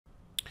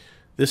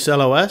This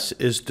LOS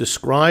is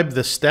describe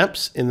the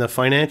steps in the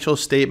financial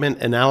statement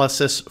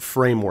analysis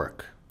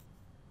framework.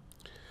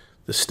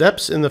 The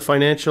steps in the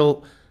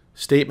financial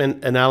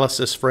statement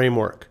analysis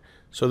framework.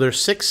 So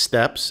there's 6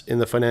 steps in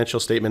the financial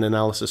statement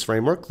analysis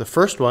framework. The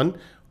first one,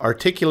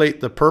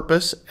 articulate the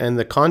purpose and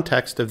the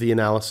context of the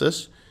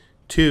analysis.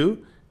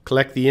 2,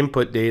 collect the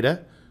input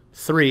data.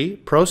 3,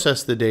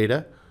 process the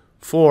data.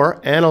 4,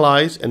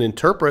 analyze and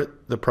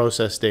interpret the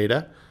process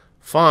data.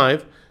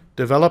 5,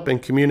 develop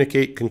and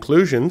communicate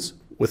conclusions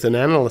with an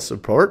analyst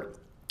report.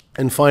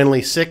 And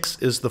finally,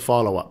 6 is the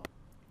follow-up.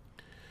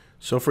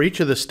 So for each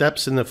of the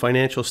steps in the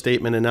financial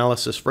statement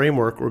analysis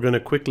framework, we're going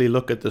to quickly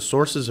look at the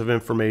sources of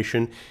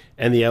information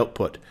and the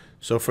output.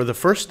 So for the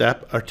first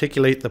step,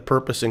 articulate the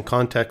purpose and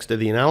context of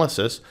the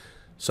analysis.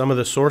 Some of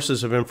the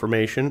sources of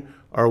information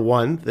are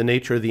 1, the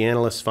nature of the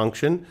analyst's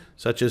function,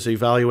 such as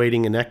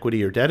evaluating an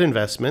equity or debt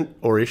investment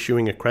or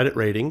issuing a credit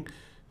rating.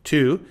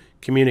 2,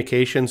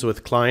 communications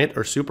with client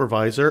or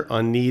supervisor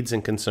on needs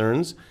and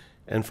concerns.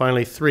 And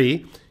finally,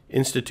 3,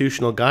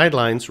 institutional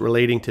guidelines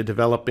relating to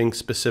developing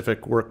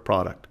specific work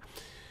product.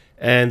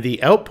 And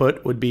the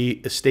output would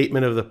be a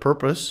statement of the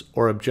purpose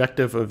or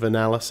objective of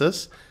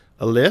analysis,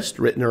 a list,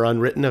 written or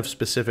unwritten, of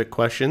specific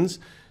questions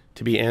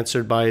to be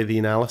answered by the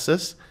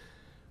analysis,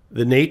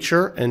 the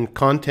nature and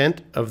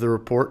content of the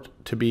report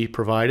to be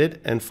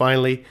provided, and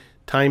finally,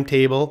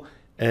 timetable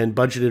and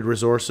budgeted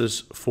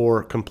resources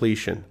for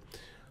completion.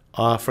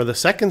 For the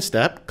second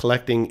step,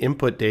 collecting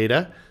input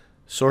data,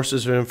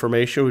 sources of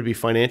information would be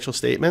financial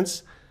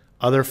statements,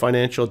 other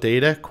financial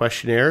data,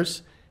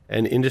 questionnaires,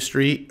 and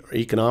industry or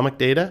economic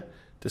data,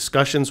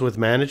 discussions with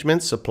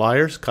management,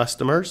 suppliers,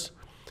 customers,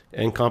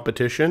 and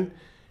competition,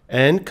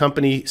 and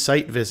company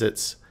site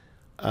visits.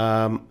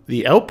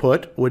 The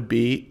output would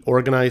be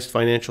organized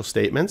financial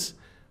statements,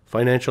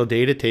 financial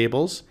data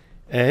tables,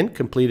 and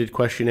completed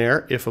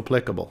questionnaire if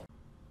applicable.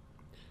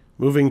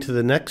 Moving to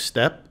the next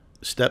step,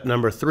 step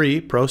number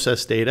 3,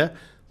 process data.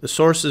 The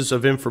sources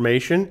of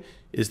information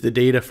is the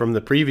data from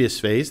the previous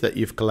phase that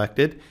you've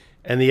collected,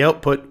 and the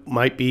output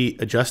might be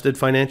adjusted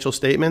financial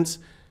statements,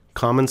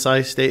 common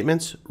size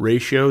statements,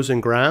 ratios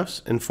and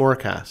graphs, and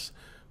forecasts.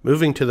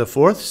 Moving to the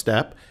 4th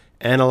step,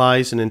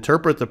 analyze and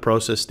interpret the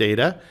process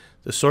data.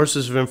 The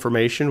sources of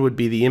information would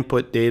be the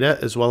input data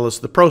as well as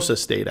the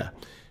process data,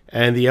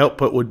 and the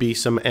output would be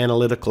some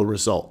analytical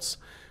results.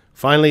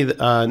 Finally,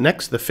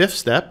 next, the 5th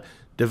step,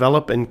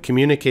 develop and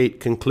communicate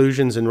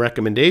conclusions and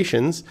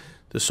recommendations.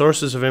 The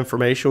sources of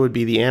information would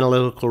be the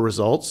analytical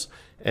results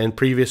and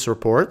previous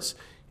reports,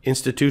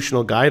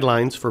 institutional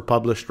guidelines for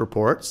published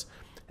reports,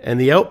 and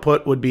the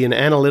output would be an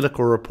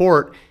analytical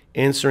report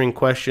answering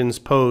questions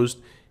posed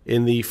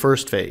in the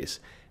first phase,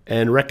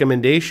 and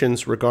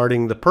recommendations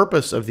regarding the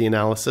purpose of the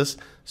analysis,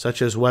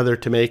 such as whether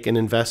to make an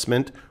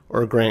investment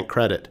or grant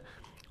credit.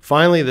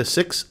 Finally, the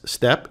 6th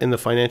step in the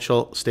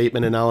financial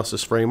statement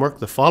analysis framework,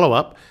 the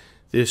follow-up.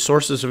 The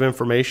sources of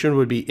information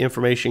would be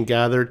information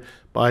gathered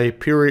by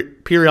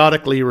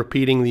periodically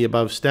repeating the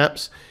above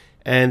steps,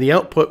 and the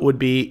output would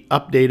be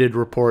updated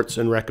reports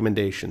and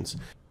recommendations.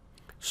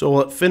 So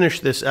we'll finish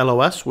this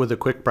LOS with a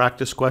quick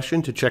practice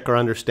question to check our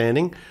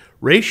understanding.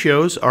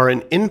 Ratios are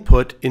an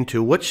input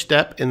into which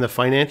step in the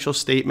financial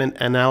statement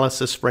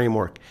analysis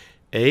framework?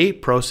 A,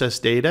 process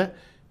data,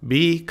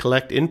 B,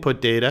 collect input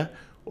data,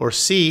 or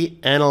C,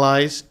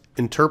 analyze,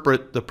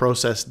 interpret the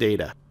process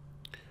data?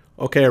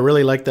 Okay, I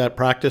really like that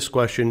practice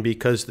question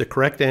because the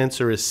correct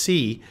answer is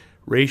C.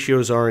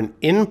 Ratios are an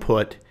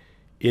input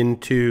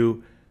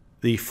into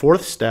the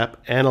 4th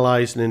step,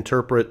 analyze and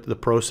interpret the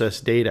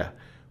process data.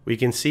 We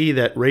can see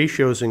that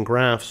ratios and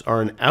graphs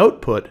are an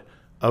output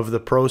of the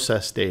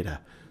process data.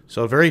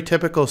 So a very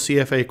typical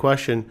CFA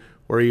question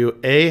where you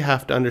A,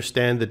 have to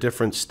understand the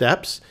different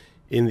steps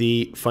in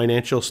the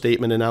financial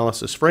statement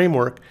analysis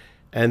framework,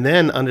 and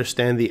then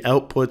understand the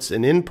outputs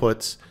and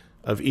inputs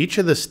of each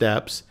of the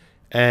steps.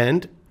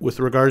 And with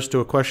regards to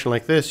a question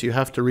like this, you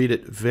have to read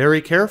it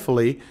very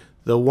carefully.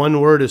 The one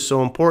word is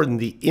so important,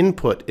 the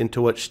input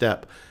into which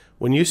step.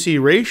 When you see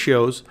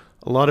ratios,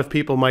 a lot of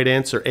people might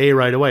answer A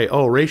right away.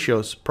 Oh,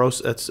 ratios,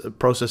 that's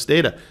process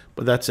data.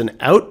 But that's an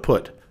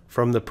output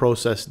from the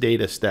process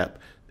data step.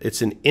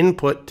 It's an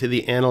input to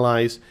the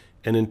analyze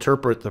and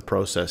interpret the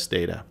process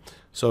data.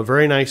 So a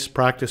very nice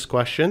practice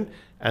question.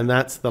 And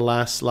that's the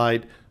last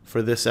slide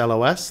for this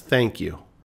LOS. Thank you.